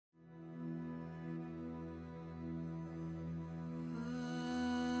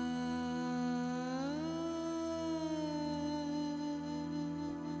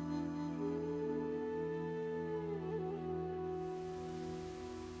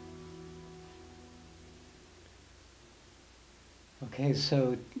Okay,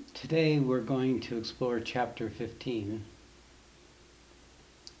 so today we're going to explore chapter 15,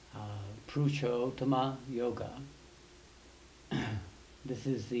 Purushottama Yoga. This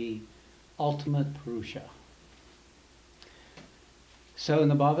is the ultimate Purusha. So in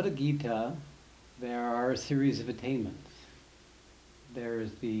the Bhagavad Gita, there are a series of attainments. There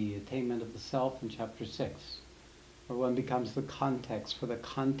is the attainment of the self in chapter 6, where one becomes the context for the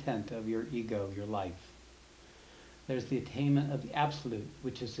content of your ego, your life. There's the attainment of the absolute,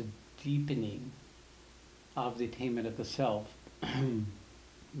 which is a deepening of the attainment of the self.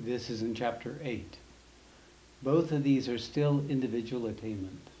 This is in chapter 8. Both of these are still individual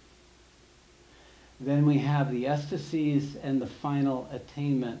attainment. Then we have the ecstasies and the final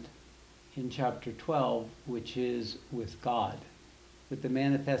attainment in chapter 12, which is with God, with the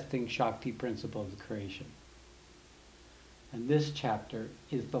manifesting Shakti principle of the creation. And this chapter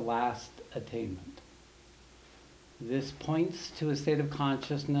is the last attainment. This points to a state of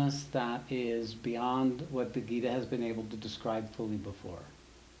consciousness that is beyond what the Gita has been able to describe fully before.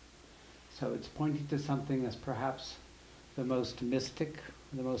 So it's pointing to something that's perhaps the most mystic,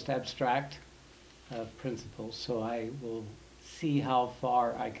 the most abstract of principles. So I will see how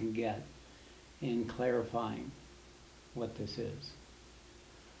far I can get in clarifying what this is.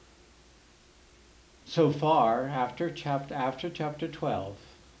 So far, after chapter 12,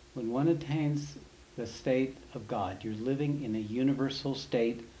 when one attains the state of God, you're living in a universal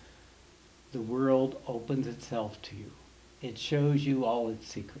state, the world opens itself to you. It shows you all its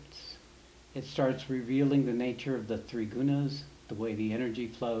secrets. It starts revealing the nature of the three gunas, the way the energy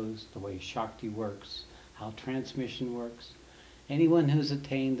flows, the way Shakti works, how transmission works. Anyone who's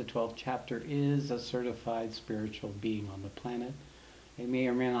attained the 12th chapter is a certified spiritual being on the planet. They may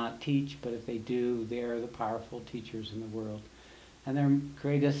or may not teach, but if they do, they're the powerful teachers in the world. And their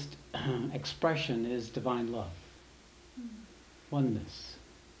greatest expression is divine love. Oneness.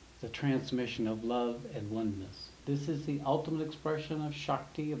 The transmission of love and oneness. This is the ultimate expression of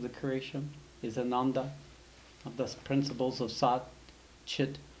Shakti, of the creation, is Ananda, of the principles of Sat,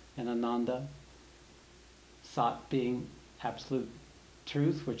 Chit, and Ananda. Sat being absolute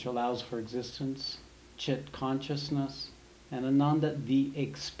truth, which allows for existence. Chit, consciousness. And Ananda, the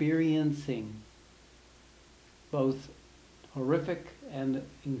experiencing, both horrific and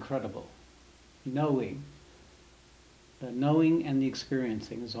incredible. Knowing. The knowing and the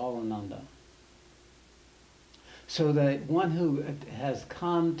experiencing is all Ananda. So that one who has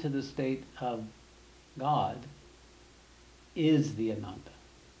come to the state of God is the Ananda.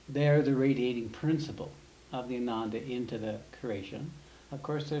 They're the radiating principle of the Ananda into the creation. Of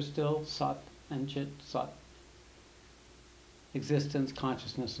course, there's still Sat and Chit, Sat, existence,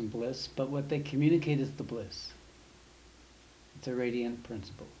 consciousness, and bliss, but what they communicate is the bliss. It's a radiant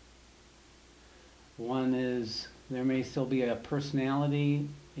principle. One is, there may still be a personality,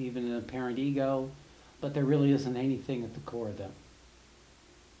 even an apparent ego, but there really isn't anything at the core of them.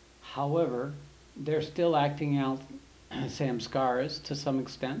 However, they're still acting out samskaras to some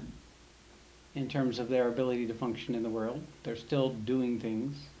extent, in terms of their ability to function in the world. They're still doing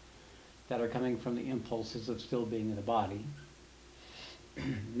things that are coming from the impulses of still being in the body.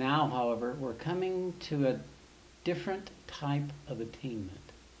 Now, however, we're coming to a different type of attainment.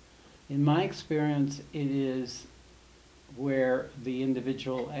 In my experience, it is where the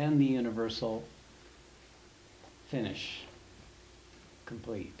individual and the universal finish,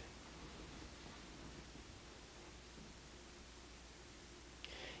 complete.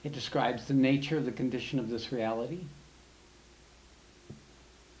 It describes the nature of the condition of this reality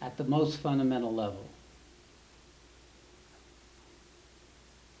at the most fundamental level.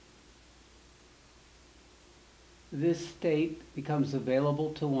 This state becomes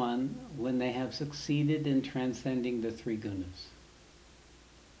available to one when they have succeeded in transcending the three gunas.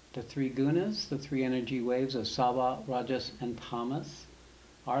 The three gunas, the three energy waves of Sattva, Rajas, and Tamas,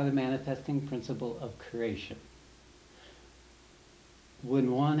 are the manifesting principle of creation.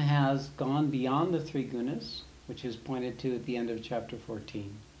 When one has gone beyond the three gunas, which is pointed to at the end of chapter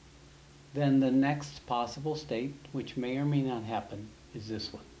 14, then the next possible state, which may or may not happen, is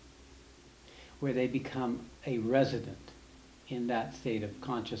this one, where they become a resident in that state of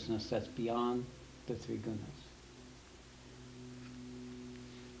consciousness that's beyond the three gunas.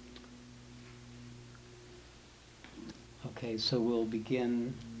 Okay, so we'll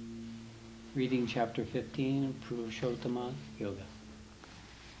begin reading chapter 15 of Purushottama Yoga.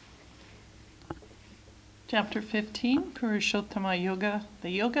 Chapter 15, Purushottama Yoga, the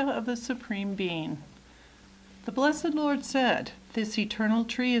Yoga of the Supreme Being. The Blessed Lord said, "This eternal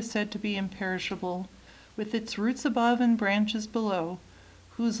tree is said to be imperishable, with its roots above and branches below,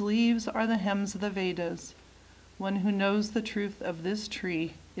 whose leaves are the hems of the Vedas. One who knows the truth of this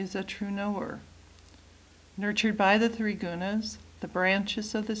tree is a true knower. Nurtured by the three gunas, the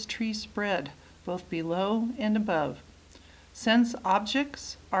branches of this tree spread both below and above. Sense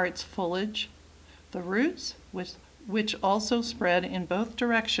objects are its foliage. The roots, which also spread in both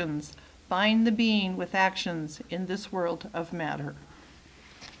directions, bind the being with actions in this world of matter.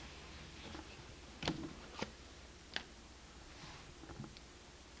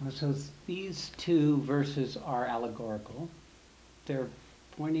 So these two verses are allegorical. They're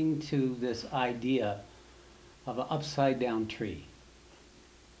pointing to this idea of an upside down tree.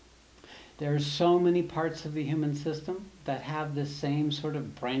 There are so many parts of the human system that have this same sort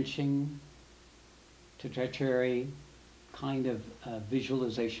of branching trajectory kind of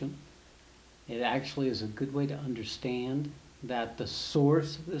visualization. It actually is a good way to understand that the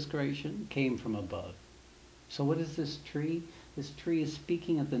source of this creation came from above. So what is this tree? This tree is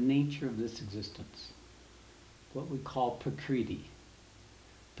speaking of the nature of this existence, what we call Prakriti.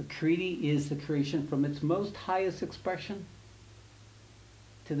 Prakriti is the creation from its most highest expression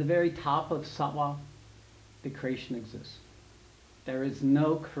to the very top of Sattva. The creation exists. There is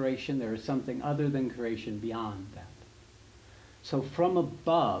no creation, there is something other than creation beyond that. So from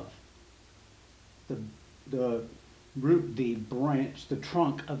above, the root, the branch, the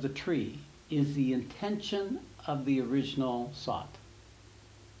trunk of the tree is the intention of the original Sat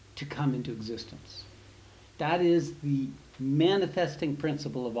to come into existence. That is the manifesting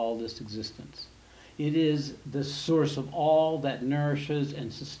principle of all this existence. It is the source of all that nourishes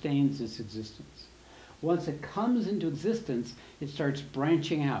and sustains this existence. Once it comes into existence, it starts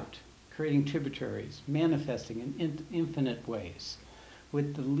branching out, creating tributaries, manifesting in infinite ways.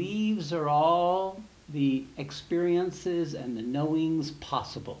 With the leaves are all the experiences and the knowings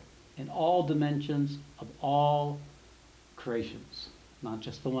possible in all dimensions of all creations, not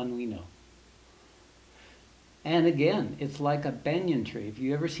just the one we know. And again, it's like a banyan tree. If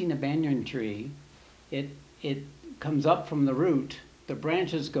you've ever seen a banyan tree, it comes up from the root, the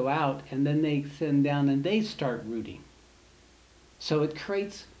branches go out, and then they send down and they start rooting. So it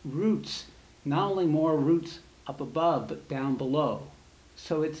creates roots, not only more roots up above, but down below.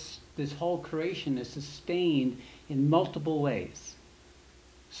 So this whole creation is sustained in multiple ways.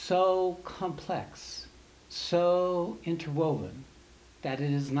 So complex, so interwoven, that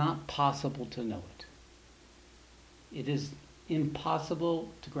it is not possible to know it. It is impossible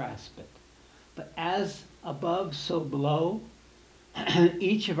to grasp it. But as above, so below,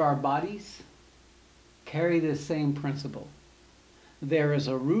 each of our bodies carry this same principle. There is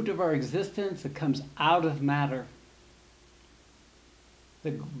a root of our existence that comes out of matter,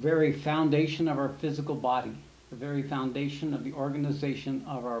 the very foundation of our physical body, the very foundation of the organization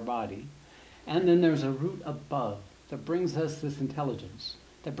of our body. And then there's a root above that brings us this intelligence,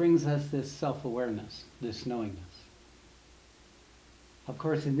 that brings us this self-awareness, this knowingness. Of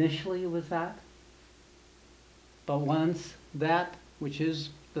course, initially it was that, but once that which is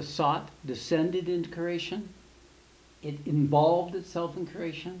the Sat descended into creation, it involved itself in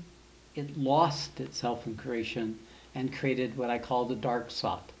creation, it lost itself in creation, and created what I call the dark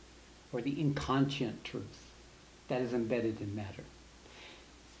Sat, or the inconscient truth that is embedded in matter.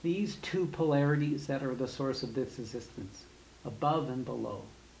 These two polarities that are the source of this existence, above and below,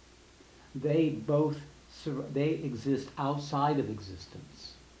 they exist outside of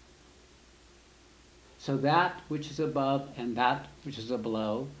existence. So that which is above and that which is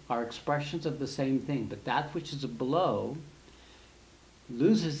below are expressions of the same thing, but that which is below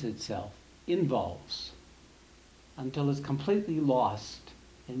loses itself, involves, until it's completely lost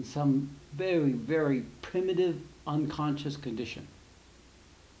in some very, very primitive, unconscious condition.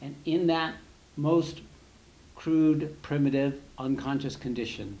 And in that most crude, primitive, unconscious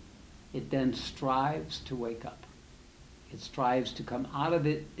condition, it then strives to wake up. It strives to come out of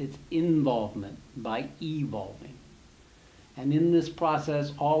its involvement by evolving. And in this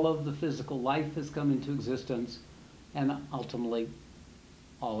process, all of the physical life has come into existence, and ultimately,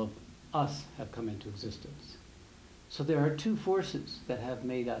 all of us have come into existence. So there are two forces that have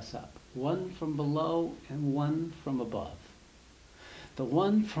made us up, one from below and one from above. The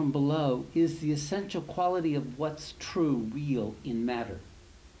one from below is the essential quality of what's true, real in matter.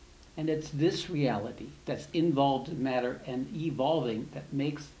 And it's this reality that's involved in matter and evolving that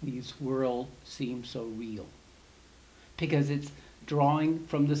makes these worlds seem so real. Because it's drawing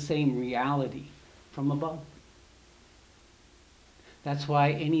from the same reality from above. That's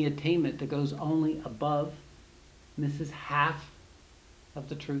why any attainment that goes only above misses half of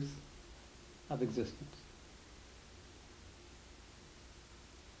the truth of existence.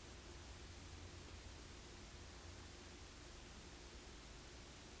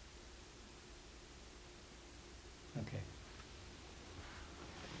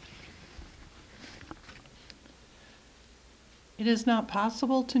 It is not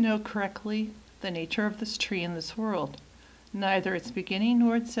possible to know correctly the nature of this tree in this world, neither its beginning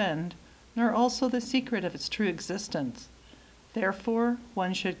nor its end, nor also the secret of its true existence. Therefore,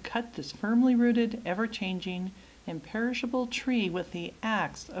 one should cut this firmly rooted, ever-changing, imperishable tree with the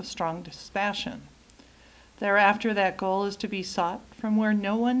axe of strong dispassion. Thereafter that goal is to be sought from where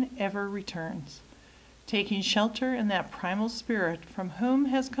no one ever returns. Taking shelter in that primal spirit from whom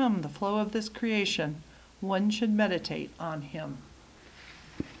has come the flow of this creation, one should meditate on him.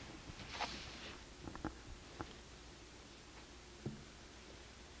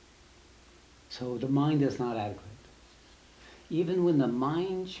 So the mind is not adequate. Even when the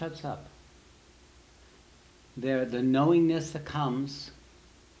mind shuts up, the knowingness that comes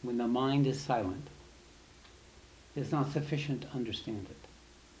when the mind is silent is not sufficient to understand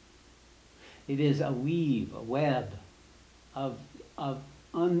it. It is a weave, a web of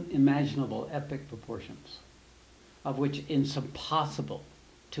unimaginable epic proportions, of which it's impossible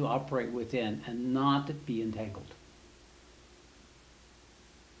to operate within and not be entangled.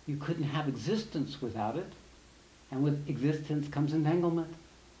 You couldn't have existence without it, and with existence comes entanglement.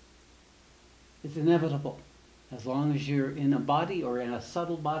 It's inevitable. As long as you're in a body or in a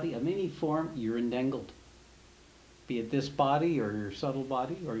subtle body of any form, you're entangled. Be it this body or your subtle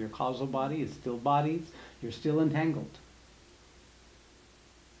body or your causal body, it's still bodies, you're still entangled.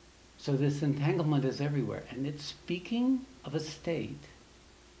 So this entanglement is everywhere, and it's speaking of a state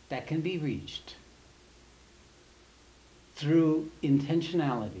that can be reached through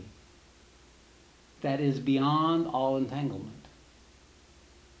intentionality that is beyond all entanglement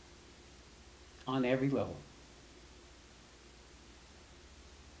on every level.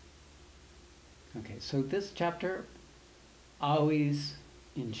 Okay, so this chapter always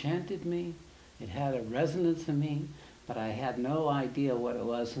enchanted me. It had a resonance in me, but I had no idea what it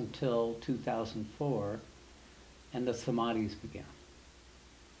was until 2004, and the samadhis began.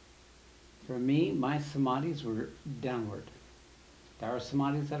 For me, my samadhis were downward. There are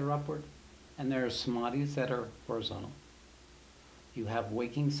samadhis that are upward, and there are samadhis that are horizontal. You have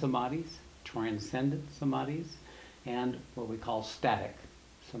waking samadhis, transcendent samadhis, and what we call static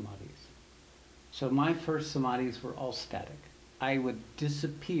samadhis. So my first samadhis were all static. I would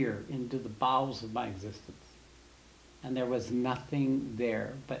disappear into the bowels of my existence. And there was nothing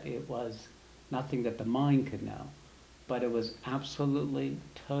there, but it was nothing that the mind could know. But it was absolutely,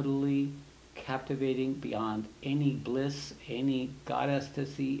 totally captivating beyond any bliss, any God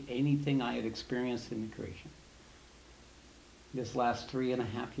ecstasy, anything I had experienced in the creation. This last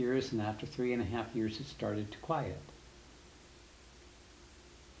 3.5 years, and after 3.5 years, it started to quiet.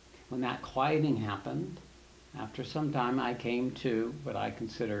 When that quieting happened, after some time, I came to what I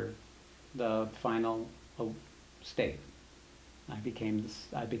consider the final state. I became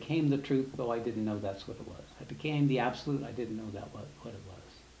the truth, though I didn't know that's what it was. I became the absolute. I didn't know that was what it was.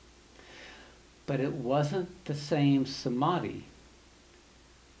 But it wasn't the same samadhi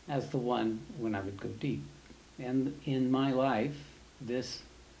as the one when I would go deep. And in my life, this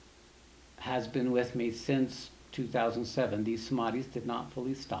has been with me since 2007. These samadhis did not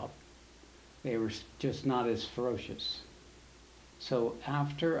fully stop. They were just not as ferocious. So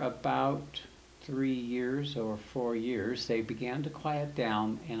after about 3 years or 4 years, they began to quiet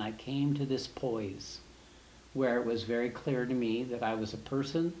down, and I came to this poise where it was very clear to me that I was a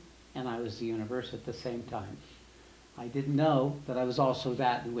person and I was the universe at the same time. I didn't know that I was also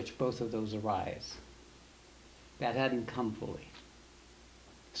that in which both of those arise. That hadn't come fully.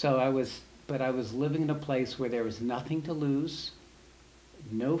 So I was living in a place where there was nothing to lose,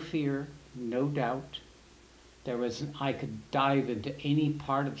 no fear, no doubt. I could dive into any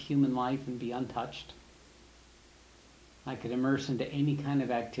part of human life and be untouched. I could immerse into any kind of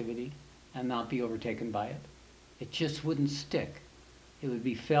activity and not be overtaken by it. It just wouldn't stick. It would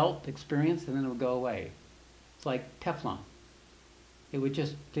be felt, experienced, and then it would go away. It's like Teflon.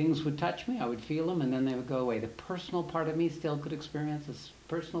 Things would touch me, I would feel them, and then they would go away. The personal part of me still could experience, this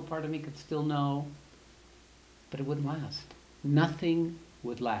personal part of me could still know, but it wouldn't last. Nothing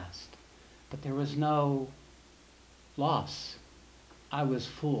would last. But there was no loss. I was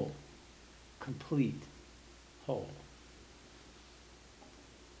full, complete, whole.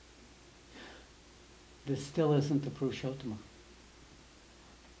 This still isn't the Purushottama,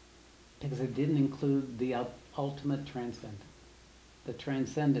 because it didn't include the ultimate transcendent, the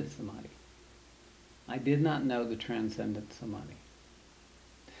transcendent samadhi. I did not know the transcendent samadhi.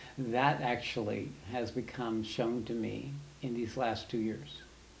 That actually has become shown to me in these last 2 years.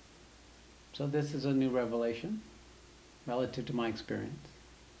 So this is a new revelation relative to my experience.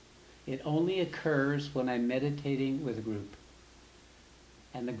 It only occurs when I'm meditating with a group,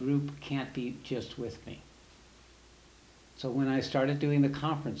 and the group can't be just with me. So when I started doing the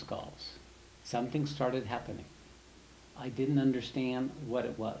conference calls, something started happening. I didn't understand what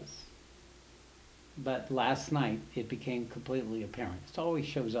it was. But last night, it became completely apparent. It always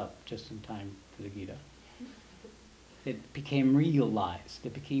shows up just in time for the Gita. It became realized.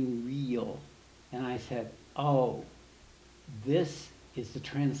 It became real. And I said, oh, this is the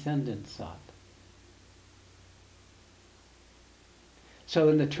transcendent Sat. So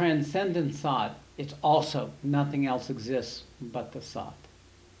in the transcendent Sat, it's also nothing else exists but the Sat.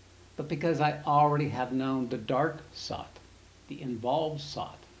 But because I already have known the dark Sat, the involved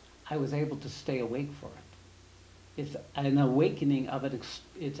Sat, I was able to stay awake for it. It's an awakening of it.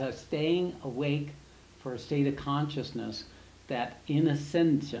 It's a staying awake for a state of consciousness that in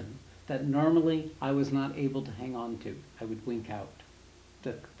ascension, that normally I was not able to hang on to. I would wink out.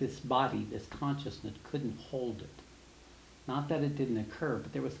 This body, this consciousness couldn't hold it. Not that it didn't occur,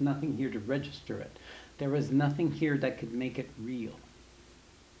 but there was nothing here to register it. There was nothing here that could make it real.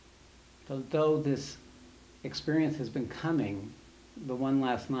 So though this experience has been coming, the one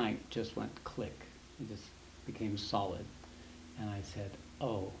last night just went click. It just became solid. And I said,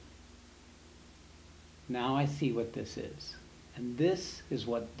 oh, now I see what this is. And this is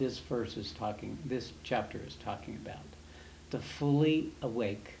what this verse is talking, this chapter is talking about. The fully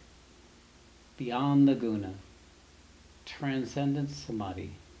awake, beyond the guna, transcendent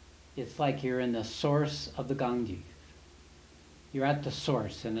samadhi. It's like you're in the source of the Ganges. You're at the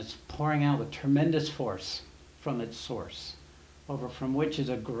source and it's pouring out with tremendous force from its source, over from which is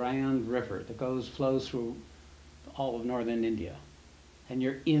a grand river that flows through all of northern India. And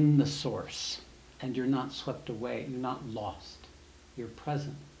you're in the source and you're not swept away, you're not lost. You're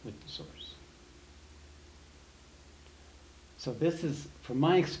present with the source. So this is, from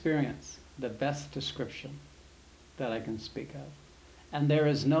my experience, the best description that I can speak of. And there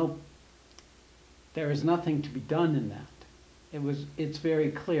is nothing to be done in that. It's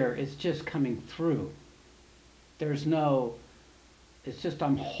very clear, it's just coming through. It's just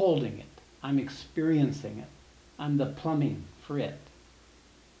I'm holding it, I'm experiencing it, I'm the plumbing for it.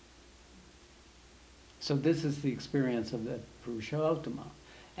 So this is the experience of the Purushottama.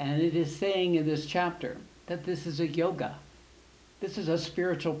 And it is saying in this chapter that this is a yoga. This is a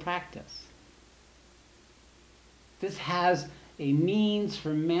spiritual practice. This has a means for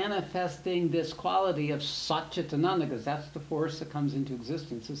manifesting this quality of Satchitananda, because that's the force that comes into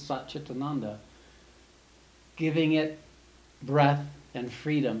existence, is Satchitananda, giving it breath and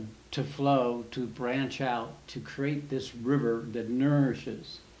freedom to flow, to branch out, to create this river that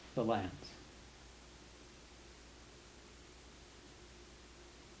nourishes the lands.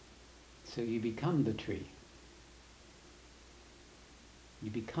 So you become the tree. You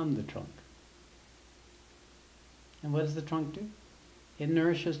become the trunk. And what does the trunk do? It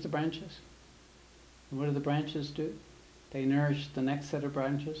nourishes the branches. And what do the branches do? They nourish the next set of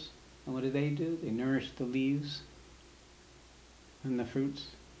branches. And what do? They nourish the leaves and the fruits.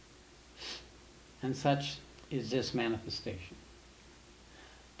 And such is this manifestation.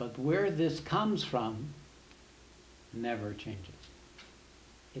 But where this comes from never changes.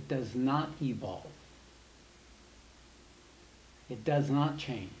 It does not evolve. It does not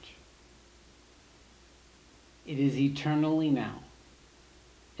change. It is eternally now.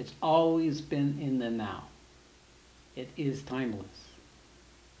 It's always been in the now. It is timeless.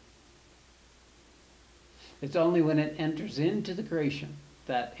 It's only when it enters into the creation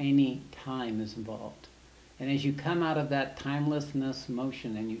that any time is involved. And as you come out of that timelessness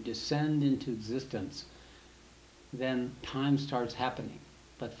motion and you descend into existence, then time starts happening.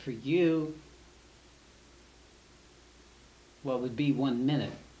 But for you, what would be 1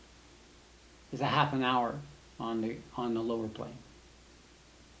 minute is a half an hour on the lower plane.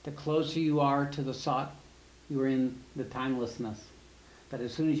 The closer you are to the Sat, you are in the timelessness. But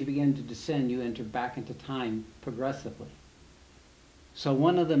as soon as you begin to descend, you enter back into time progressively. So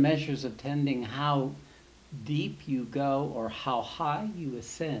one of the measures of tending how deep you go or how high you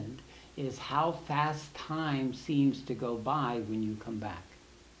ascend is how fast time seems to go by when you come back.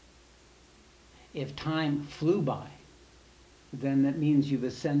 If time flew by, then that means you've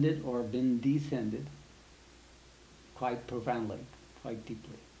ascended or been descended quite profoundly, quite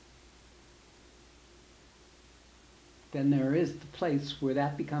deeply. Then there is the place where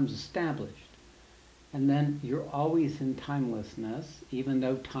that becomes established. And then you're always in timelessness, even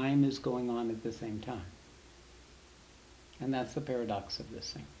though time is going on at the same time. And that's the paradox of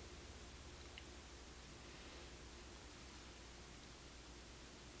this thing.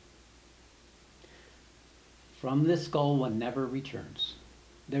 From this goal, one never returns.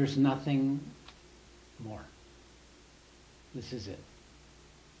 There's nothing more. This is it.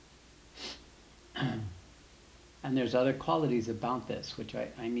 And there's other qualities about this which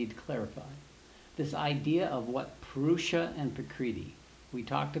I need to clarify. This idea of what Purusha and Prakriti. We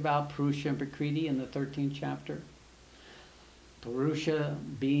talked about Purusha and Prakriti in the 13th chapter. Purusha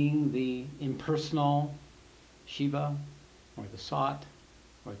being the impersonal Shiva, or the Sat,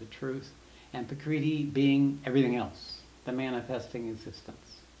 or the truth, and Prakriti being everything else, the manifesting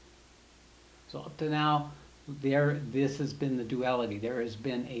existence. So up to now, this has been the duality. There has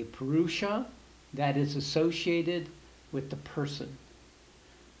been a Purusha that is associated with the person.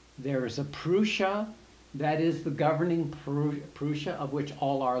 There is a Purusha that is the governing Purusha, of which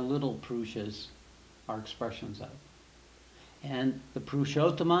all our little Purushas are expressions of. And the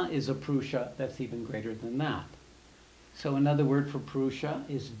Purushottama is a Purusha that's even greater than that. So another word for Purusha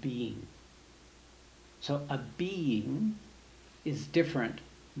is being. So a being is different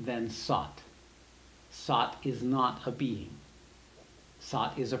than Sat. Sat is not a being.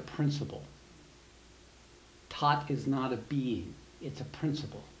 Sat is a principle. Tat is not a being, it's a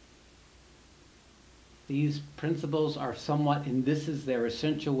principle. These principles are somewhat, and this is their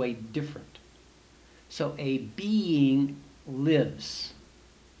essential way, different. So a being lives.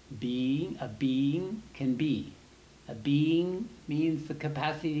 A being can be. A being means the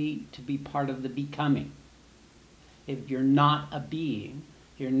capacity to be part of the becoming. If you're not a being,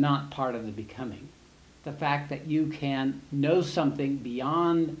 you're not part of the becoming. The fact that you can know something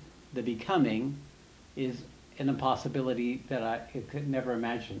beyond the becoming is an impossibility that I could never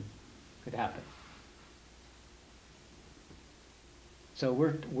imagine could happen. So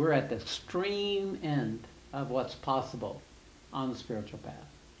we're at the extreme end of what's possible on the spiritual path.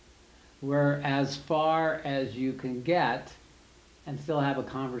 We're as far as you can get and still have a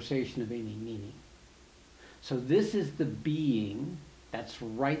conversation of any meaning. So this is the being that's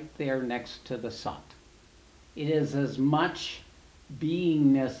right there next to the Sat. It is as much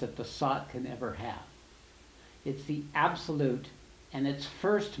beingness that the Sat can ever have. It's the absolute and its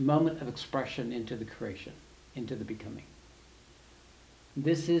first moment of expression into the creation, into the becoming.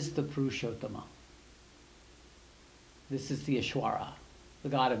 This is the Purushottama. This is the Ishwara, the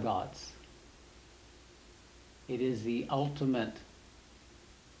God of gods. It is the ultimate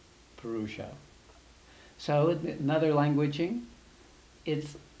Purusha. So in other languaging,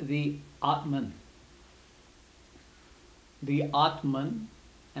 it's the Atman. The Atman,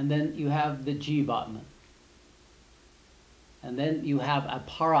 and then you have the Jivatman. And then you have a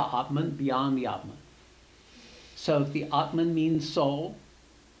Para-Atman beyond the Atman. So if the Atman means soul,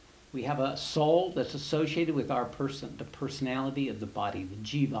 we have a soul that's associated with our person, the personality of the body, the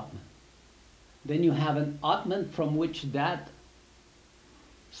Jivatman. Then you have an Atman from which that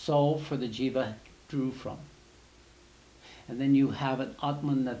soul for the Jiva drew from. And then you have an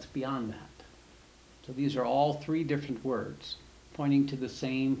Atman that's beyond that. So these are all three different words pointing to the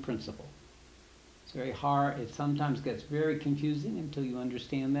same principle. It's very hard. It sometimes gets very confusing until you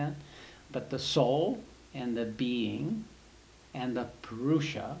understand that. But the soul and the being and the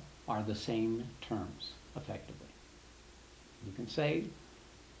Purusha are the same terms, effectively. You can say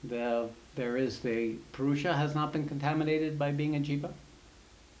there is the Purusha has not been contaminated by being a Jiva,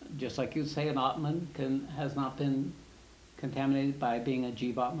 just like you say an Atman has not been contaminated by being a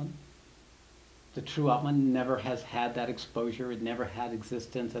Jivatman. The true Atman never has had that exposure. It never had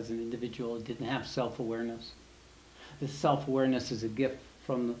existence as an individual. It didn't have self-awareness. This self-awareness is a gift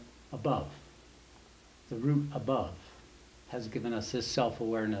from above. The root above has given us this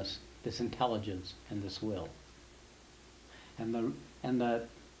self-awareness, this intelligence, and this will. And the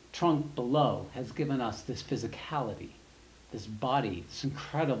trunk below has given us this physicality, this body, this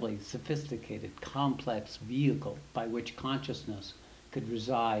incredibly sophisticated, complex vehicle by which consciousness could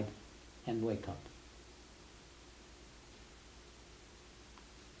reside and wake up.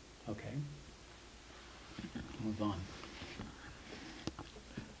 Okay. Move on.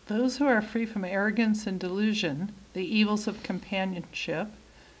 Those who are free from arrogance and delusion, the evils of companionship,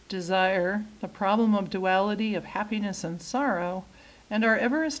 desire, the problem of duality of happiness and sorrow, and are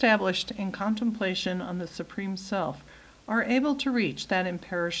ever established in contemplation on the Supreme Self, are able to reach that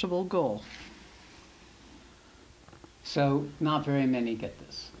imperishable goal. So, not very many get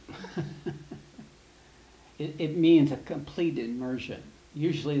this. It means a complete immersion.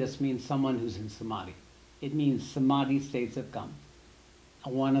 Usually this means someone who's in samadhi. It means samadhi states have come.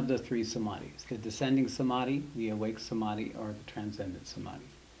 One of the three samadhis. The descending samadhi, the awake samadhi, or the transcendent samadhi.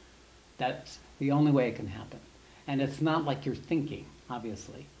 That's the only way it can happen. And it's not like you're thinking,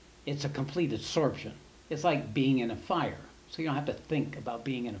 obviously. It's a complete absorption. It's like being in a fire. So you don't have to think about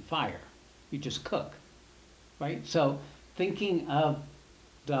being in a fire. You just cook, right? So thinking of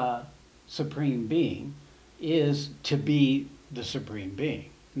the Supreme Being is to be the Supreme Being,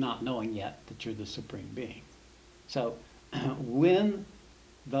 not knowing yet that you're the Supreme Being. So when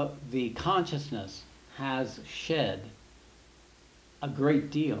the consciousness has shed a great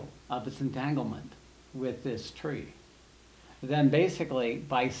deal of its entanglement with this tree, then basically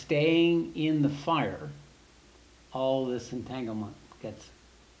by staying in the fire, all this entanglement gets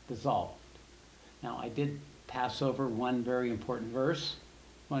dissolved. Now, I did pass over one very important verse,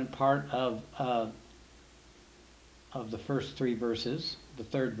 one part of the first three verses, the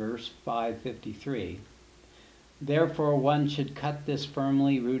third verse, 553. Therefore, one should cut this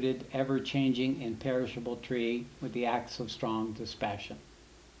firmly rooted, ever-changing, imperishable tree with the axe of strong dispassion.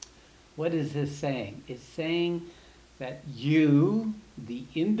 What is this saying? It's saying that you, the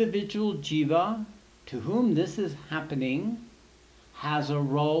individual jiva to whom this is happening, has a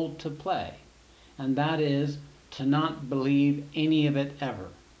role to play. And that is to not believe any of it ever.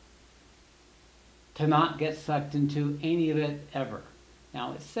 To not get sucked into any of it ever.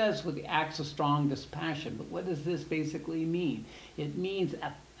 Now it says with the axe of strong dispassion, but what does this basically mean? It means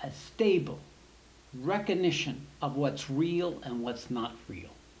a stable recognition of what's real and what's not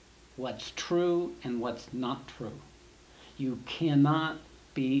real. What's true and what's not true. You cannot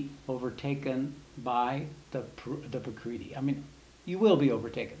be overtaken by the prakriti. I mean, you will be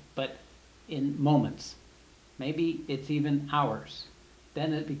overtaken, but in moments. Maybe it's even hours.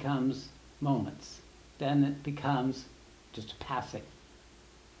 Then it becomes moments. Then it becomes just passing.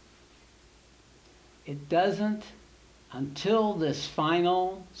 It doesn't, until this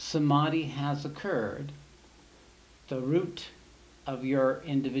final samadhi has occurred, the root of your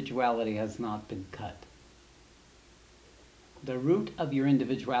individuality has not been cut. The root of your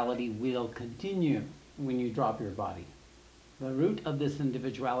individuality will continue when you drop your body. The root of this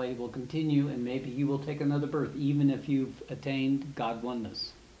individuality will continue, and maybe you will take another birth, even if you've attained God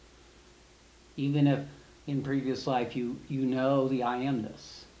oneness. Even if in previous life you know the I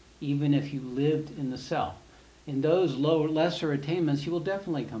amness. Even if you lived in the self. In those lesser attainments, you will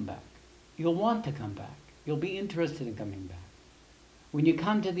definitely come back. You'll want to come back. You'll be interested in coming back. When you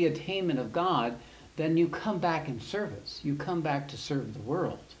come to the attainment of God, then you come back in service. You come back to serve the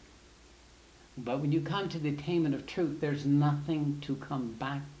world. But when you come to the attainment of truth, there's nothing to come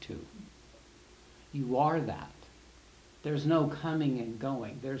back to. You are that. There's no coming and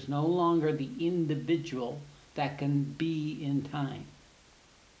going. There's no longer the individual that can be in time.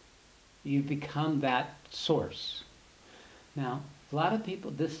 You've become that source. Now, a lot of people,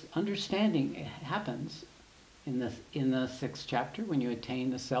 this understanding happens in the sixth chapter when you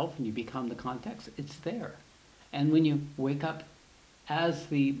attain the self and you become the context. It's there. And when you wake up as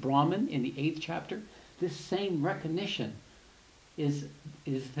the Brahman in the eighth chapter, this same recognition is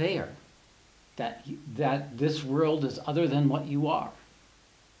there. That this world is other than what you are.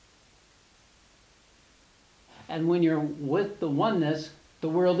 And when you're with the oneness, the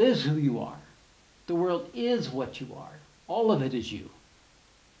world is who you are. The world is what you are. All of it is you.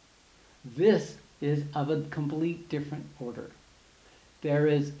 This is of a complete different order.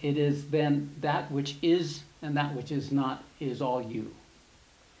 It is then that which is and that which is not is all you.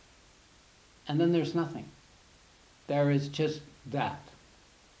 And then there's nothing. There is just that.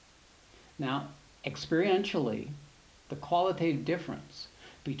 Now, experientially, the qualitative difference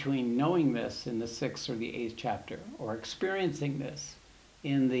between knowing this in the sixth or the eighth chapter or experiencing this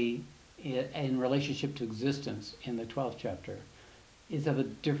in relationship to existence in the 12th chapter is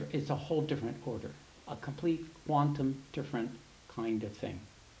it's a whole different order, a complete quantum different kind of thing.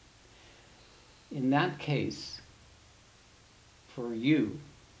 In that case, for you,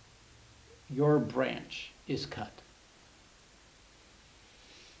 your branch is cut.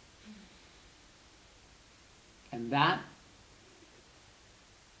 And that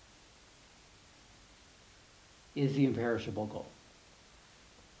is the imperishable goal.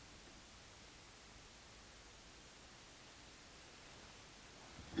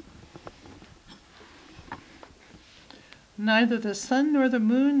 Neither the sun nor the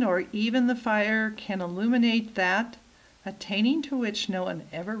moon nor even the fire can illuminate that, attaining to which no one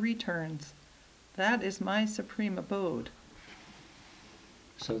ever returns. That is my supreme abode.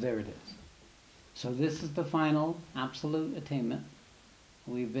 So there it is. So this is the final absolute attainment.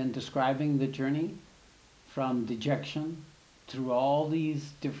 We've been describing the journey from dejection through all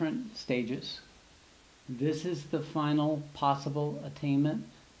these different stages. This is the final possible attainment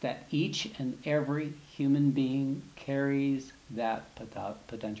that each and every human being carries that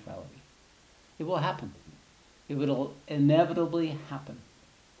potentiality. It will happen. It will inevitably happen.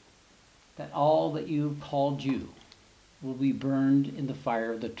 That all that you've called you will be burned in the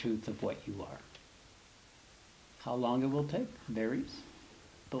fire of the truth of what you are. How long it will take varies.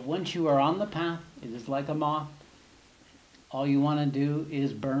 But once you are on the path, it is like a moth. All you want to do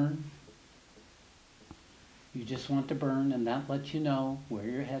is burn. You just want to burn, and that lets you know where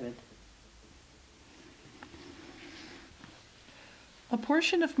you're headed. A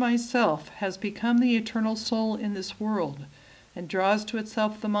portion of myself has become the eternal soul in this world, and draws to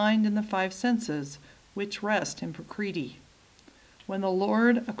itself the mind and the five senses, which rest in Prakriti. When the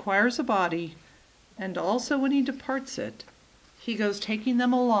Lord acquires a body, and also when he departs it, he goes taking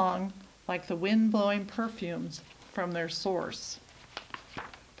them along like the wind-blowing perfumes from their source.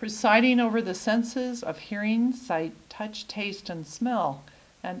 Presiding over the senses of hearing, sight, touch, taste, and smell,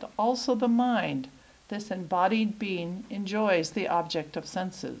 and also the mind, this embodied being enjoys the object of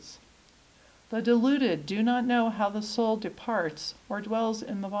senses. The deluded do not know how the soul departs or dwells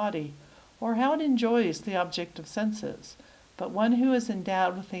in the body, or how it enjoys the object of senses, but one who is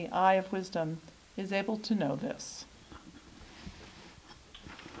endowed with the eye of wisdom is able to know this.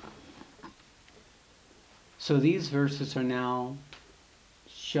 So these verses are now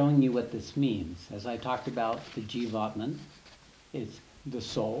showing you what this means. As I talked about, the Jivatman is the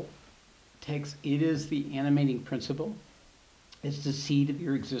soul. It is the animating principle. It's the seed of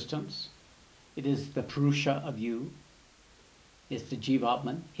your existence. It is the Purusha of you. It's the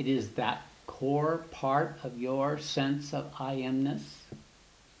Jivatman. It is that core part of your sense of I amness,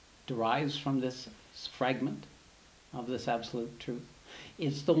 derives from this fragment of this absolute truth.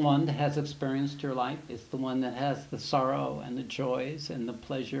 It's the one that has experienced your life. It's the one that has the sorrow and the joys and the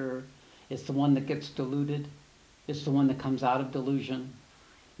pleasure. It's the one that gets deluded. It's the one that comes out of delusion.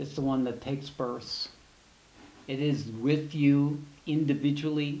 It's the one that takes births. It is with you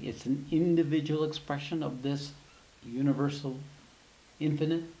individually. It's an individual expression of this universal,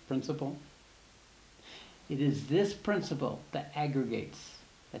 infinite principle. It is this principle that aggregates,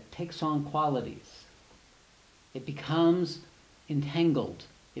 that takes on qualities. It becomes entangled.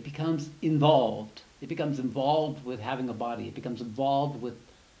 It becomes involved. It becomes involved with having a body. It becomes involved with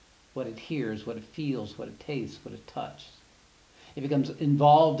what it hears, what it feels, what it tastes, what it touches. It becomes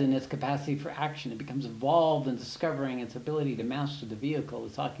involved in its capacity for action. It becomes involved in discovering its ability to master the vehicle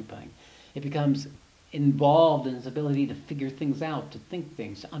it's occupying. It becomes involved in its ability to figure things out, to think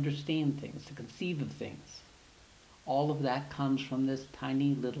things, to understand things, to conceive of things. All of that comes from this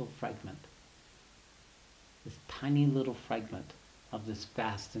tiny little fragment. This tiny little fragment of this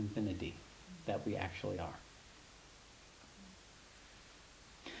vast infinity that we actually are.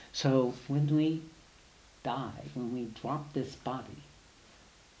 So when we die, when we drop this body,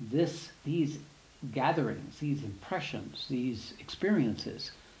 these gatherings, these impressions, these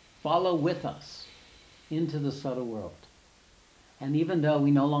experiences follow with us into the subtle world. And even though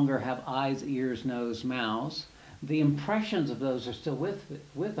we no longer have eyes, ears, nose, mouths, the impressions of those are still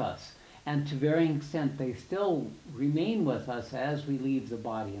with us. And to varying extent, they still remain with us as we leave the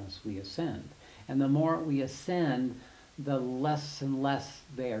body, as we ascend. And the more we ascend, the less and less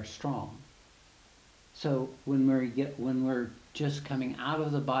they are strong. So when we're just coming out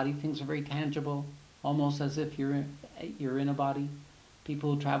of the body, things are very tangible, almost as if you're in a body.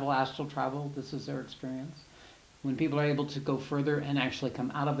 People who travel astral travel, this is their experience. When people are able to go further and actually come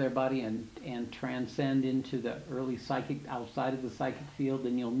out of their body and transcend into the early psychic, outside of the psychic field,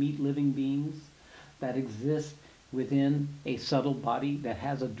 then you'll meet living beings that exist within a subtle body that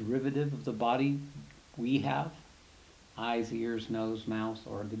has a derivative of the body we have, eyes, ears, nose, mouth,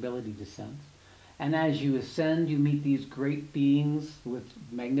 or the ability to sense. And as you ascend, you meet these great beings with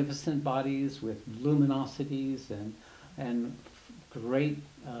magnificent bodies, with luminosities and great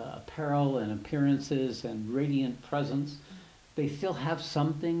apparel and appearances and radiant presence. They still have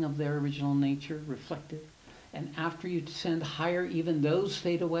something of their original nature reflected. And after you descend higher, even those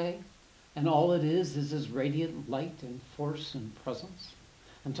fade away. And all it is this radiant light and force and presence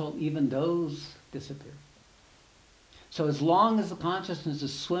until even those disappear. So as long as the consciousness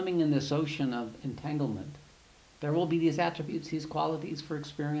is swimming in this ocean of entanglement, there will be these attributes, these qualities for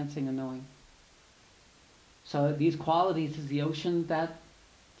experiencing and knowing. So these qualities is the ocean that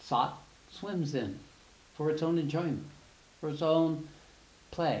Sat swims in for its own enjoyment, for its own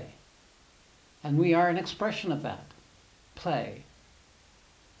play. And we are an expression of that, play.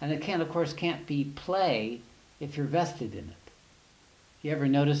 And it of course can't be play if you're vested in it. You ever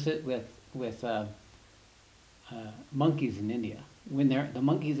notice it with monkeys in India? When the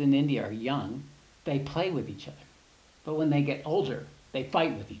monkeys in India are young, they play with each other. But when they get older, they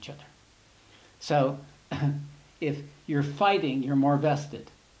fight with each other. So if you're fighting, you're more vested.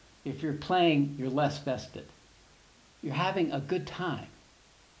 If you're playing, you're less vested. You're having a good time.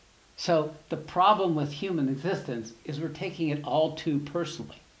 So the problem with human existence is we're taking it all too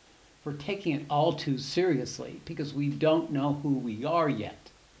personally. We're taking it all too seriously because we don't know who we are yet.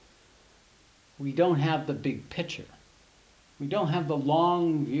 We don't have the big picture. We don't have the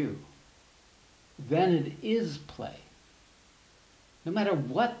long view. then it is play, no matter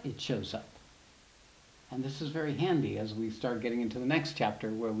what it shows up. And this is very handy as we start getting into the next chapter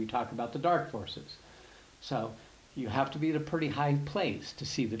where we talk about the dark forces. So you have to be at a pretty high place to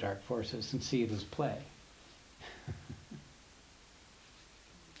see the dark forces and see it as play.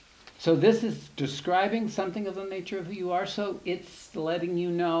 So this is describing something of the nature of who you are, so it's letting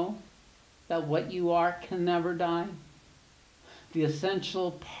you know that what you are can never die. The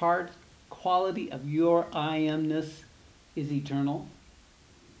essential quality of your I amness is eternal.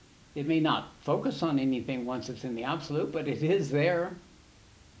 It may not focus on anything once it's in the absolute, but it is there.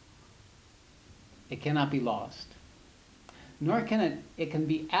 It cannot be lost. Nor can it can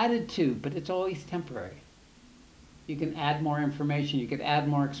be added to, but it's always temporary. You can add more information, you could add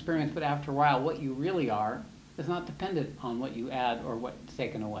more experience, but after a while, what you really are is not dependent on what you add or what's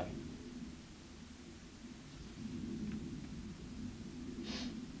taken away.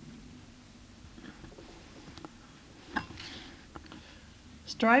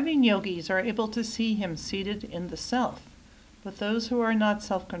 Striving yogis are able to see him seated in the self, but those who are not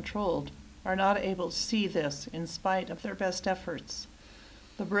self-controlled are not able to see this in spite of their best efforts.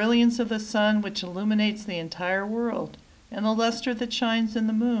 The brilliance of the sun which illuminates the entire world, and the luster that shines in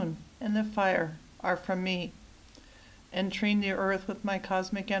the moon and the fire are from me. Entering the earth with my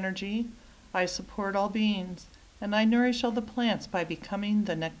cosmic energy, I support all beings, and I nourish all the plants by becoming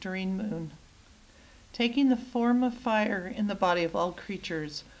the nectarine moon. Taking the form of fire in the body of all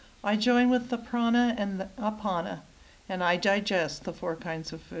creatures, I join with the prana and the apana, and I digest the 4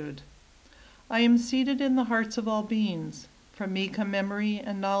 kinds of food. I am seated in the hearts of all beings. From me come memory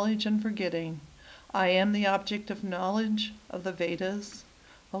and knowledge and forgetting. I am the object of knowledge of the Vedas.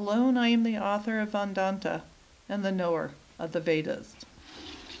 Alone I am the author of Vedanta and the knower of the Vedas.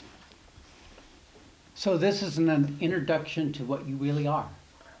 So this is an introduction to what you really are.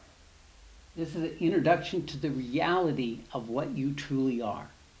 This is an introduction to the reality of what you truly are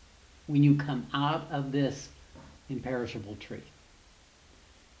when you come out of this imperishable tree.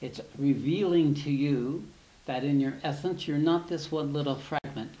 It's revealing to you that in your essence, you're not this one little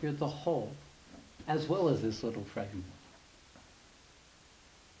fragment, you're the whole, as well as this little fragment.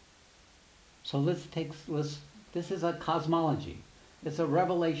 So this is a cosmology. It's a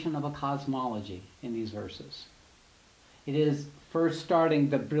revelation of a cosmology in these verses. It is first starting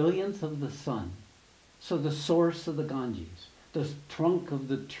the brilliance of the sun. So the source of the Ganges, the trunk of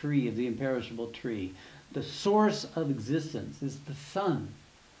the tree, of the imperishable tree, the source of existence is the sun.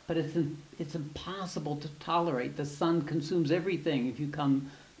 But it's impossible to tolerate. The sun consumes everything if you come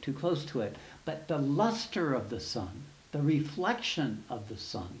too close to it. But the luster of the sun, the reflection of the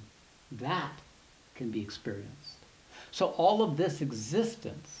sun, that can be experienced. So all of this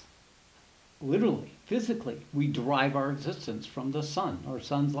existence, literally, physically, we derive our existence from the sun, or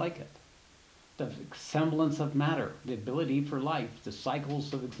suns like it. The semblance of matter, the ability for life, the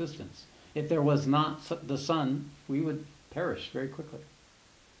cycles of existence. If there was not the sun, we would perish very quickly.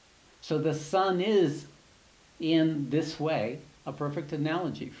 So the sun is, in this way, a perfect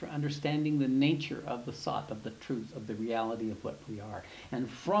analogy for understanding the nature of the sat, of the truth, of the reality of what we are. And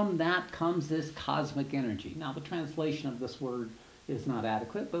from that comes this cosmic energy. Now the translation of this word is not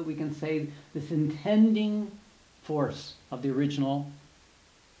adequate, but we can say this intending force of the original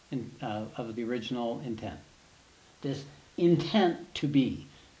intent. This intent to be,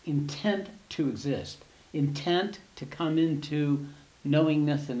 intent to exist, intent to come into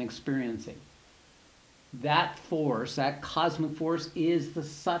knowingness and experiencing. That force, that cosmic force, is the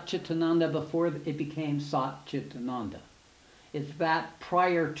Satchitananda before it became Satchitananda. It's that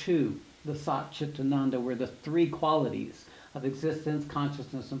prior to the Satchitananda where the 3 qualities of existence,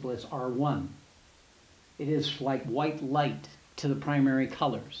 consciousness, and bliss are one. It is like white light to the primary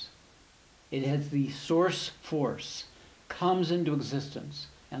colors. It has the source force, comes into existence,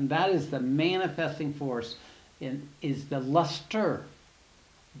 and that is the manifesting force, is the luster,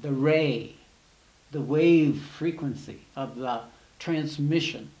 the ray, the wave frequency of the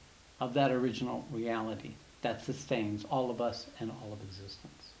transmission of that original reality that sustains all of us and all of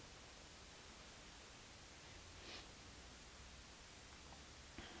existence.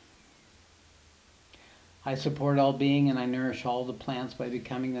 I support all being and I nourish all the plants by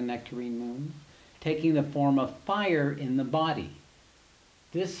becoming the nectarine moon, taking the form of fire in the body.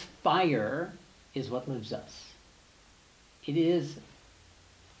 This fire is what lives us. It is,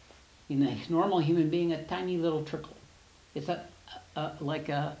 in a normal human being, a tiny little trickle. It's like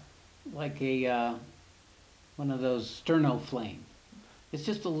one of those sterno flame. It's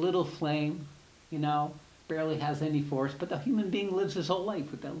just a little flame, barely has any force, but the human being lives his whole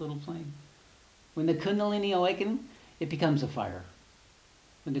life with that little flame. When the Kundalini awakening, it becomes a fire.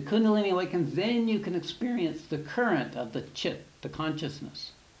 When the Kundalini awakens, then you can experience the current of the chit, the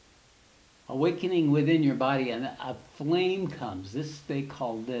consciousness, awakening within your body, and a flame comes. They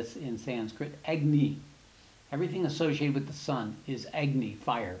call this in Sanskrit Agni. Everything associated with the sun is Agni,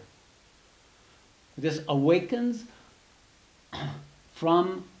 fire. This awakens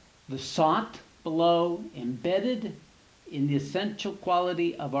from the Sat below, embedded in the essential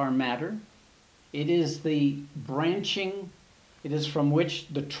quality of our matter. It is the branching, it is from which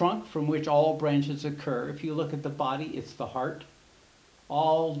the trunk from which all branches occur. If you look at the body, it's the heart.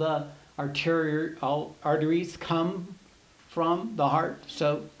 All the arteries come from the heart.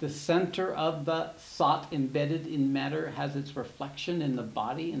 So the center of the Sat embedded in matter has its reflection in the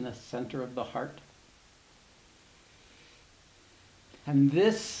body, in the center of the heart. And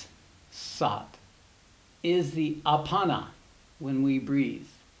this Sat is the Apana when we breathe.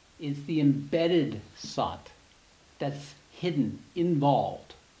 It's the embedded Sat that's hidden,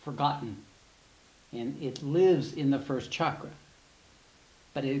 involved, forgotten. And it lives in the first chakra.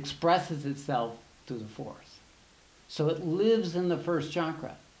 But it expresses itself through the fourth. So it lives in the first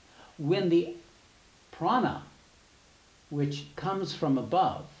chakra. When the prana, which comes from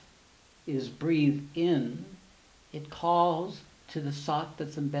above, is breathed in, it calls to the Sat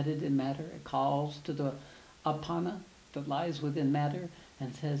that's embedded in matter. It calls to the apana that lies within matter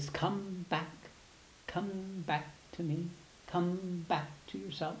and says, come back to me, come back to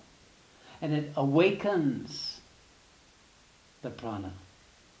yourself. And it awakens the prana.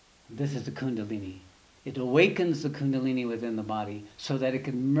 This is the Kundalini. It awakens the Kundalini within the body so that it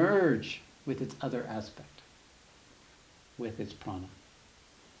can merge with its other aspect, with its prana.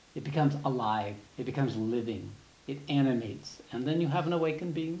 It becomes alive. It becomes living. It animates. And then you have an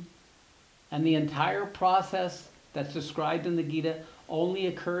awakened being. And the entire process that's described in the Gita only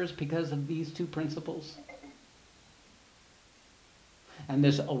occurs because of these two principles. And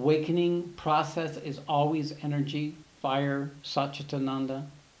this awakening process is always energy, fire, Satchitananda.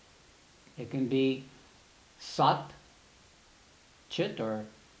 It can be Sat, Chit, or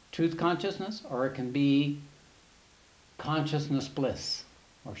truth consciousness, or it can be consciousness bliss,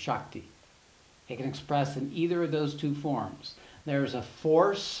 or Shakti. It can express in either of those two forms. There's a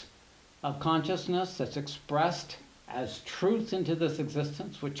force of consciousness that's expressed as truth into this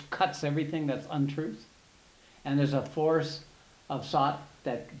existence, which cuts everything that's untruth. And there's a force of Sat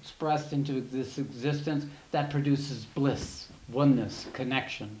that expressed into this existence that produces bliss, oneness,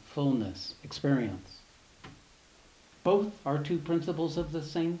 connection, fullness, experience. Both are two principles of the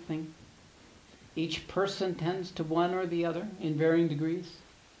same thing. Each person tends to one or the other in varying degrees.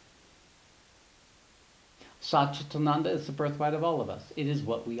 Satchitananda is the birthright of all of us. It is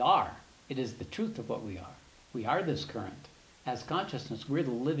what we are. It is the truth of what we are. We are this current. As consciousness, we're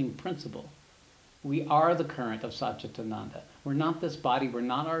the living principle. We are the current of Satchitananda. We're not this body. We're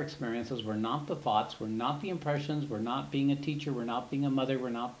not our experiences. We're not the thoughts. We're not the impressions. We're not being a teacher. We're not being a mother. We're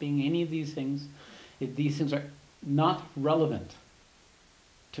not being any of these things. These things are not relevant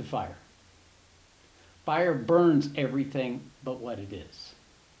to fire. Fire burns everything but what it is.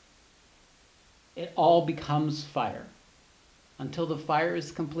 It all becomes fire until the fire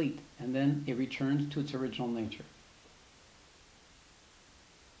is complete, and then it returns to its original nature.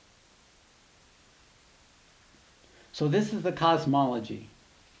 So this is the cosmology.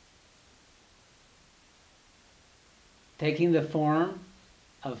 Taking the form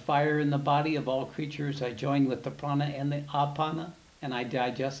of fire in the body of all creatures, I join with the prana and the apana, and I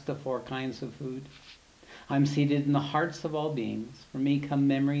digest the four kinds of food. I'm seated in the hearts of all beings. For me come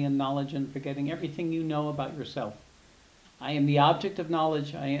memory and knowledge and forgetting everything you know about yourself. I am the object of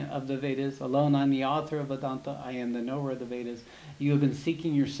knowledge of the Vedas. Alone I'm the author of Vedanta. I am the knower of the Vedas. You have been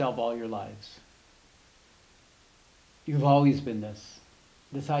seeking yourself all your lives. You've always been this.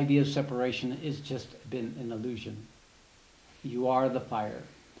 This idea of separation has just been an illusion. You are the fire.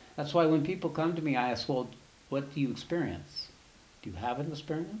 That's why when people come to me, I ask, well, what do you experience? Do you have an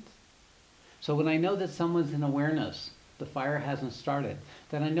experience? So when I know that someone's in awareness, the fire hasn't started,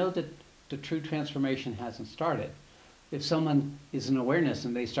 then I know that the true transformation hasn't started. If someone is in awareness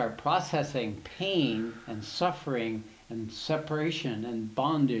and they start processing pain and suffering and separation and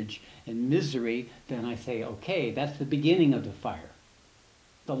bondage and misery, then I say, okay, that's the beginning of the fire.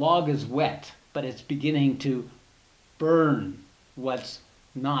 The log is wet, but it's beginning to burn what's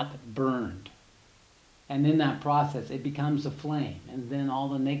not burned. And in that process, it becomes a flame. And then all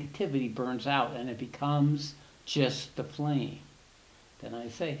the negativity burns out and it becomes just the flame. Then I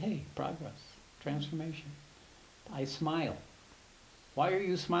say, hey, progress, transformation. I smile. Why are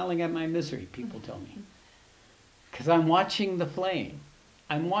you smiling at my misery? People tell me. Because I'm watching the flame.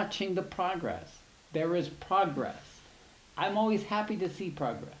 I'm watching the progress. There is progress. I'm always happy to see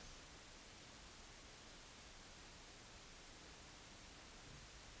progress.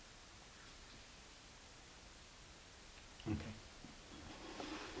 Okay.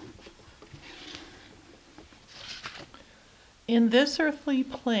 In this earthly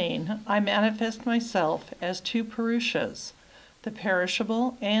plane, I manifest myself as two Purushas, the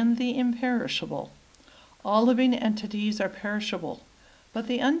perishable and the imperishable. All living entities are perishable, but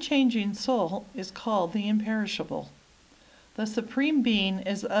the unchanging soul is called the imperishable. The Supreme Being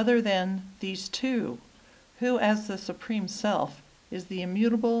is other than these two, who, as the Supreme Self, is the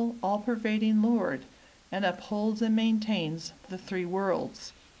immutable, all-pervading Lord, and upholds and maintains the three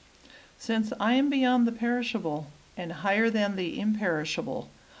worlds. Since I am beyond the perishable and higher than the imperishable,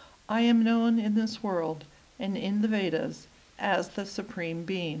 I am known in this world and in the Vedas as the Supreme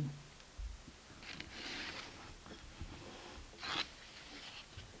Being.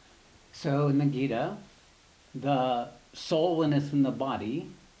 So in the Gita, the soul, when it's in the body,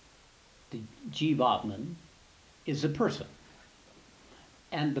 the Jivatman, is a person.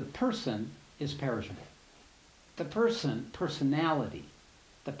 And the person is perishable. The personality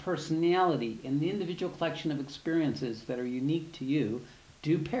in the individual collection of experiences that are unique to you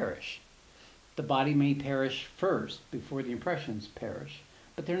do perish. The body may perish first before the impressions perish,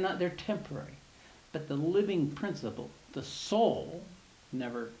 but they're temporary. But the living principle, the soul,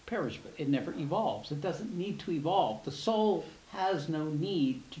 never perishes. It never evolves. It doesn't need to evolve. The soul has no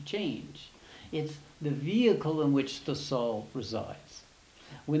need to change. It's the vehicle in which the soul resides.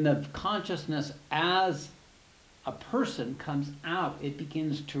 When the consciousness as a person comes out, it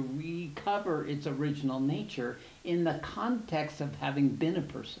begins to recover its original nature in the context of having been a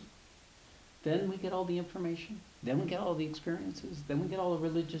person. Then we get all the information. Then we get all the experiences. Then we get all the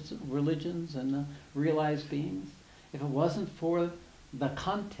religions and the realized beings. If it wasn't for the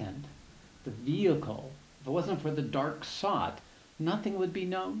content, the vehicle, if it wasn't for the dark sought, nothing would be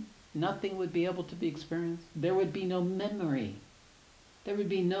known. Nothing would be able to be experienced. There would be no memory. There would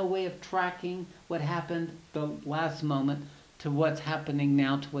be no way of tracking what happened the last moment to what's happening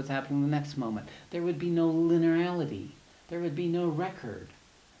now to what's happening the next moment. There would be no linearity. There would be no record.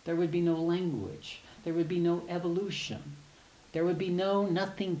 There would be no language. There would be no evolution. There would be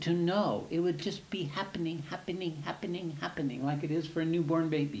nothing to know. It would just be happening, like it is for a newborn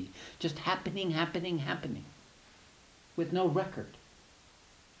baby. Just happening, with no record.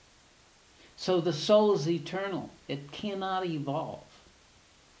 So the soul is eternal. It cannot evolve.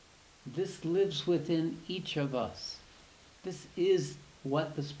 This lives within each of us. This is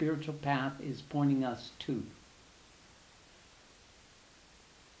what the spiritual path is pointing us to.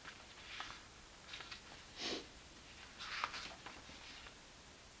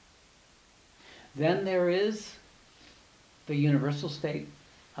 Then there is the universal state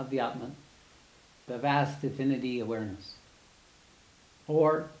of the Atman, the vast infinity awareness,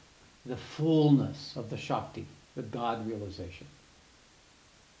 or the fullness of the Shakti, the God realization.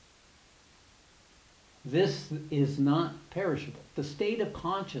 This is not perishable. The state of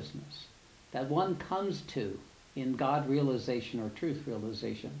consciousness that one comes to in God realization or truth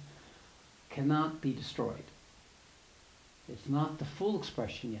realization cannot be destroyed. It's not the full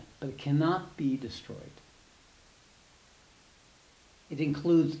expression yet, but it cannot be destroyed. It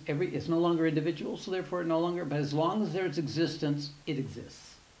includes it's no longer individual, so therefore no longer, but as long as there's existence, it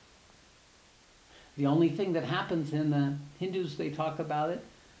exists. The only thing that happens in the Hindus, they talk about it,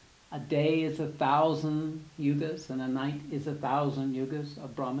 a day is 1,000 yugas and a night is 1,000 yugas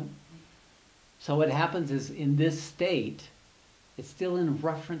of Brahman. So what happens is in this state, it's still in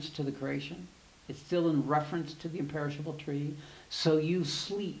reference to the creation. It's still in reference to the imperishable tree. So you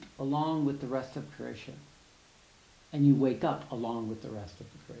sleep along with the rest of creation. And you wake up along with the rest of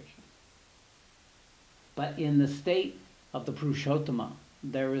the creation. But in the state of the Purushottama,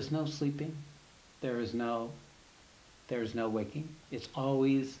 there is no sleeping. There is no waking. It's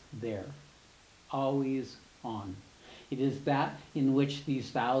always there. Always on. It is that in which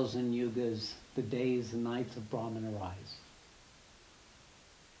these 1,000 yugas, the days and nights of Brahman arise.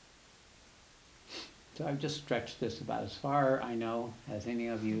 So I've just stretched this about as far, I know, as any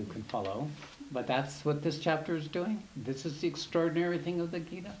of you can follow. But that's what this chapter is doing. This is the extraordinary thing of the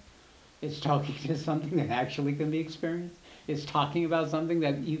Gita. It's talking to something that actually can be experienced. It's talking about something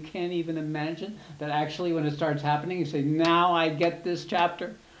that you can't even imagine, that actually when it starts happening, you say, now I get this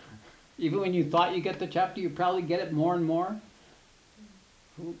chapter. Even when you thought you get the chapter, you probably get it more and more.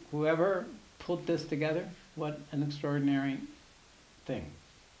 Whoever put this together, what an extraordinary thing,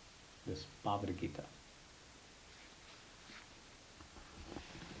 this Bhagavad Gita.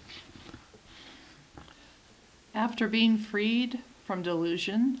 After being freed from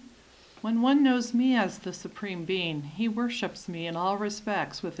delusion, When one knows me as the Supreme Being, he worships me in all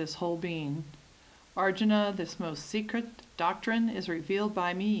respects with his whole being. Arjuna, this most secret doctrine is revealed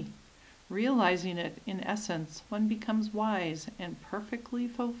by me. Realizing it in essence, one becomes wise and perfectly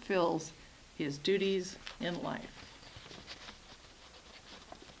fulfills his duties in life.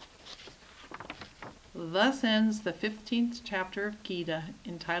 Thus ends the 15th chapter of Gita,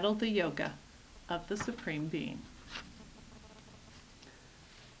 entitled The Yoga of the Supreme Being.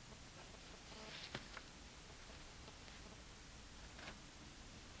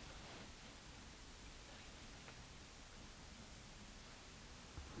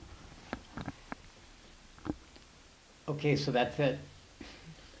 Okay, so that's it.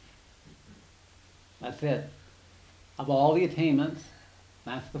 That's it. Of all the attainments,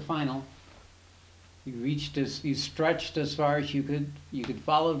 that's the final. You stretched as far as you could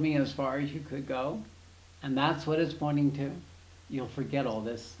follow me as far as you could go, and that's what it's pointing to. You'll forget all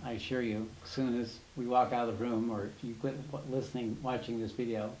this, I assure you, as soon as we walk out of the room or if you quit watching this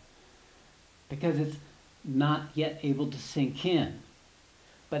video, because it's not yet able to sink in.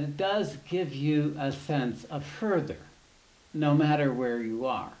 But it does give you a sense of further, no matter where you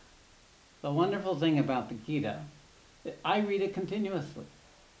are. The wonderful thing about the Gita, I read it continuously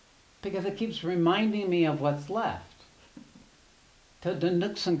because it keeps reminding me of what's left. To the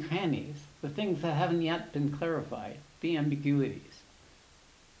nooks and crannies, the things that haven't yet been clarified, the ambiguities.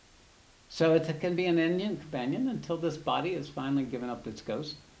 So it can be an Indian companion until this body has finally given up its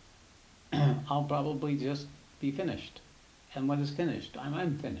ghost. I'll probably just be finished. And what is finished?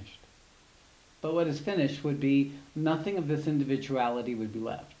 I'm finished. But what is finished would be nothing of this individuality would be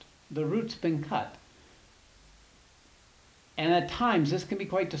left. The root's been cut. And at times this can be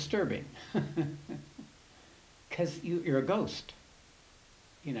quite disturbing. Because you're a ghost.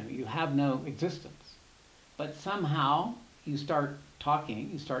 You know, you have no existence. But somehow you start talking,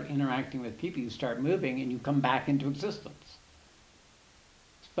 you start interacting with people, you start moving, and you come back into existence.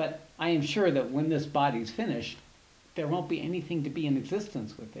 But I am sure that when this body's finished, there won't be anything to be in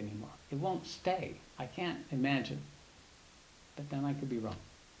existence with anymore. It won't stay. I can't imagine. But then I could be wrong.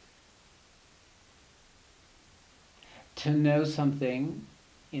 To know something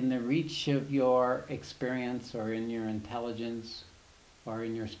in the reach of your experience or in your intelligence or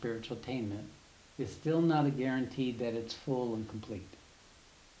in your spiritual attainment is still not a guarantee that it's full and complete.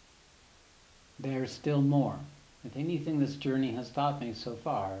 There's still more. If anything this journey has taught me so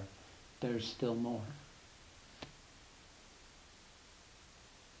far, there's still more.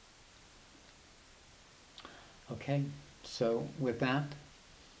 Okay, so with that,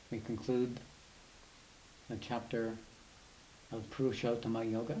 we conclude the chapter of Purushottama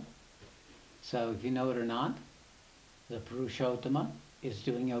Yoga. So if you know it or not, the Purushottama is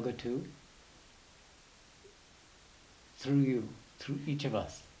doing yoga too. Through you, through each of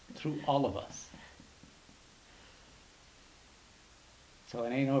us, through all of us. So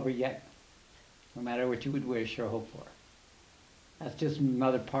it ain't over yet, no matter what you would wish or hope for. That's just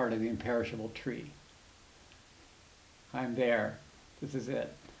another part of the imperishable tree. I'm there. This is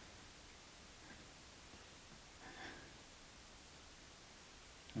it.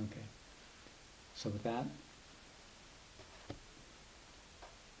 Okay. So with that,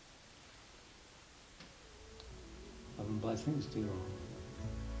 love and blessings to you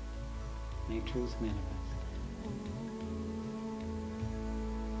all. May truth manifest.